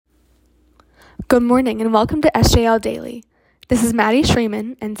Good morning and welcome to SJL Daily. This is Maddy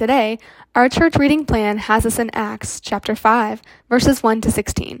Shreeman, and today our church reading plan has us in Acts chapter 5, verses 1 to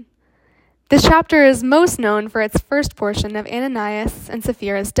 16. This chapter is most known for its first portion of Ananias and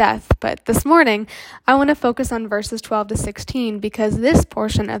Sapphira's death, but this morning I want to focus on verses 12 to 16 because this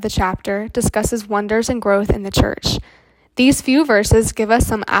portion of the chapter discusses wonders and growth in the church. These few verses give us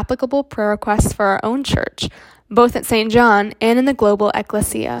some applicable prayer requests for our own church, both at St. John and in the global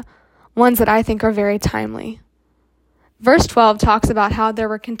ecclesia, ones that I think are very timely. Verse 12 talks about how there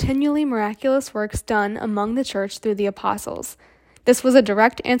were continually miraculous works done among the church through the apostles. This was a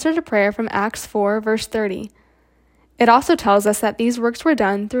direct answer to prayer from Acts 4, verse 30. It also tells us that these works were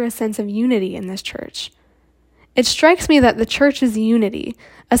done through a sense of unity in this church. It strikes me that the church's unity,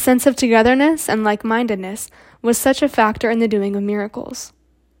 a sense of togetherness and like-mindedness, was such a factor in the doing of miracles.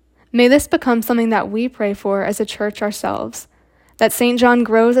 May this become something that we pray for as a church ourselves, that St. John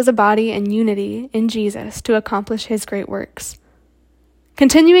grows as a body in unity in Jesus to accomplish his great works.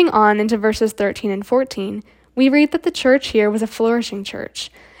 Continuing on into verses 13 and 14, we read that the church here was a flourishing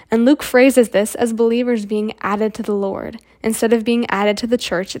church, and Luke phrases this as believers being added to the Lord, instead of being added to the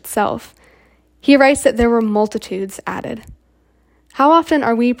church itself. He writes that there were multitudes added. How often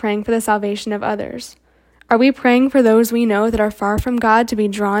are we praying for the salvation of others? Are we praying for those we know that are far from God to be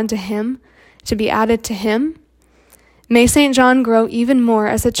drawn to him, to be added to him? May St. John grow even more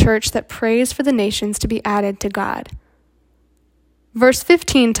as a church that prays for the nations to be added to God. Verse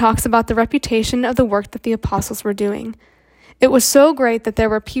 15 talks about the reputation of the work that the apostles were doing. It was so great that there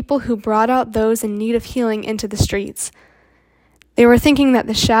were people who brought out those in need of healing into the streets. They were thinking that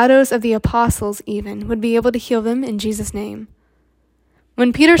the shadows of the apostles even would be able to heal them in Jesus' name.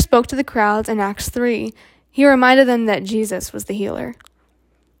 When Peter spoke to the crowds in Acts 3, he reminded them that Jesus was the healer.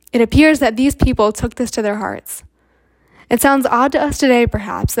 It appears that these people took this to their hearts. It sounds odd to us today,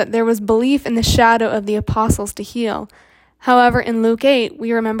 perhaps, that there was belief in the shadow of the apostles to heal. However, in Luke 8,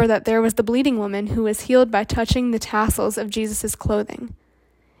 we remember that there was the bleeding woman who was healed by touching the tassels of Jesus' clothing.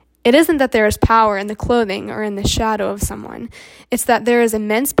 It isn't that there is power in the clothing or in the shadow of someone. It's that there is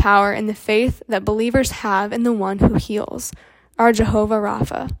immense power in the faith that believers have in the one who heals, our Jehovah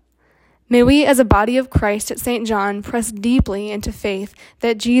Rapha. May we, as a body of Christ at St. John, press deeply into faith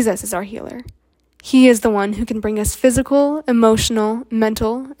that Jesus is our healer. He is the one who can bring us physical, emotional,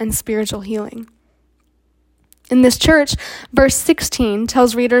 mental, and spiritual healing. In this church, verse 16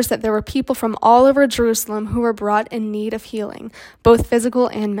 tells readers that there were people from all over Jerusalem who were brought in need of healing, both physical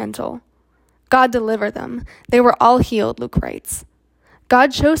and mental. God delivered them. They were all healed, Luke writes.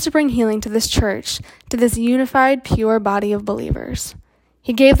 God chose to bring healing to this church, to this unified, pure body of believers.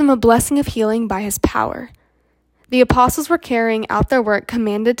 He gave them a blessing of healing by his power. The apostles were carrying out their work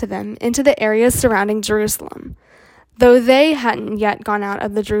commanded to them into the areas surrounding Jerusalem. Though they hadn't yet gone out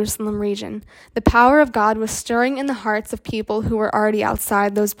of the Jerusalem region, the power of God was stirring in the hearts of people who were already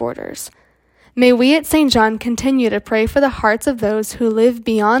outside those borders. May we at St. John continue to pray for the hearts of those who live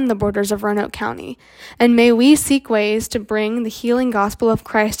beyond the borders of Roanoke County, and may we seek ways to bring the healing gospel of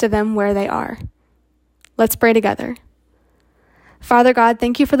Christ to them where they are. Let's pray together. Father God,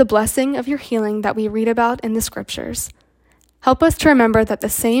 thank you for the blessing of your healing that we read about in the scriptures. Help us to remember that the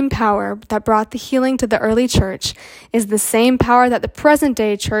same power that brought the healing to the early church is the same power that the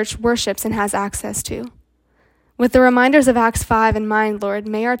present-day church worships and has access to. With the reminders of Acts 5 in mind, Lord,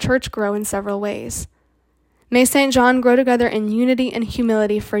 may our church grow in several ways. May St. John grow together in unity and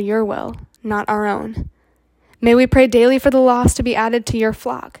humility for your will, not our own. May we pray daily for the lost to be added to your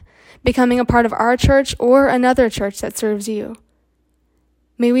flock, becoming a part of our church or another church that serves you.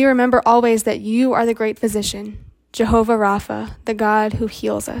 May we remember always that you are the great physician, Jehovah Rapha, the God who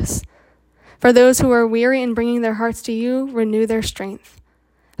heals us. For those who are weary in bringing their hearts to you, renew their strength.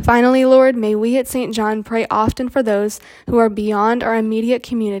 Finally, Lord, may we at St. John pray often for those who are beyond our immediate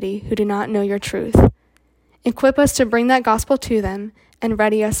community who do not know your truth. Equip us to bring that gospel to them and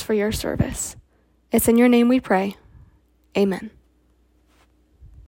ready us for your service. It's in your name we pray. Amen.